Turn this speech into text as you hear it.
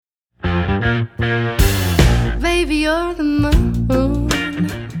Baby, you're the moon.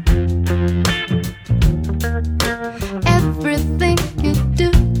 Everything you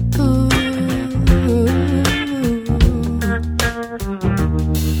do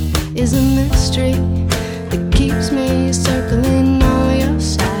is a mystery that keeps me circling all your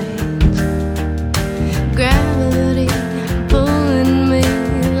sides. Gravity pulling me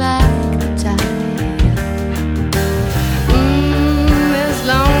like the tide. As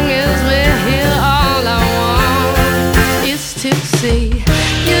long as we're here, all I want is to see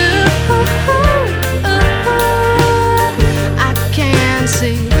you. I can't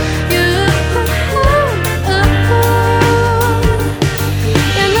see you.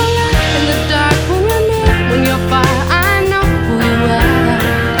 In the light, in the dark, when you're near, when you're far, I know who you are.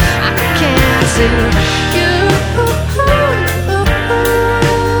 I can't see you.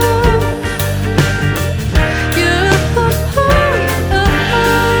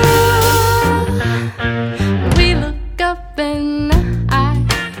 We look up and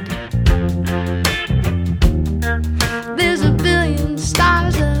there's a billion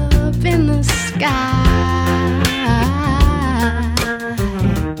stars up in the sky,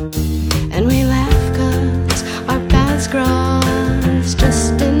 and we laugh 'cause our paths cross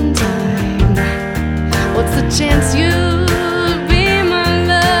just in time. What's the chance you'll be my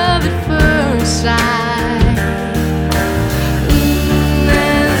love at first sight?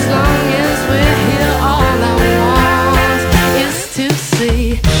 As long as we're here, all I want is to see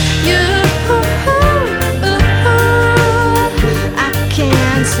you. I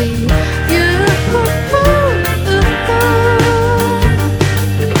can't see you.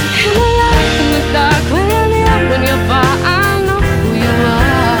 In the light, in the dark, when you're near, when you're far, I know who you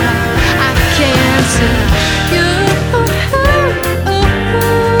are. I can't see you.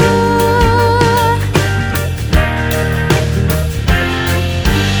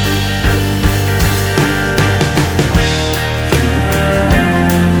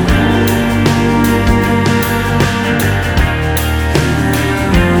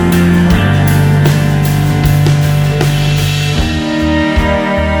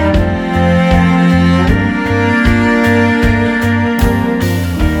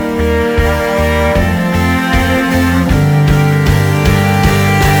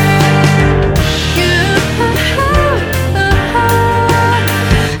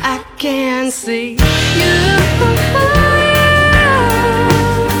 I can't see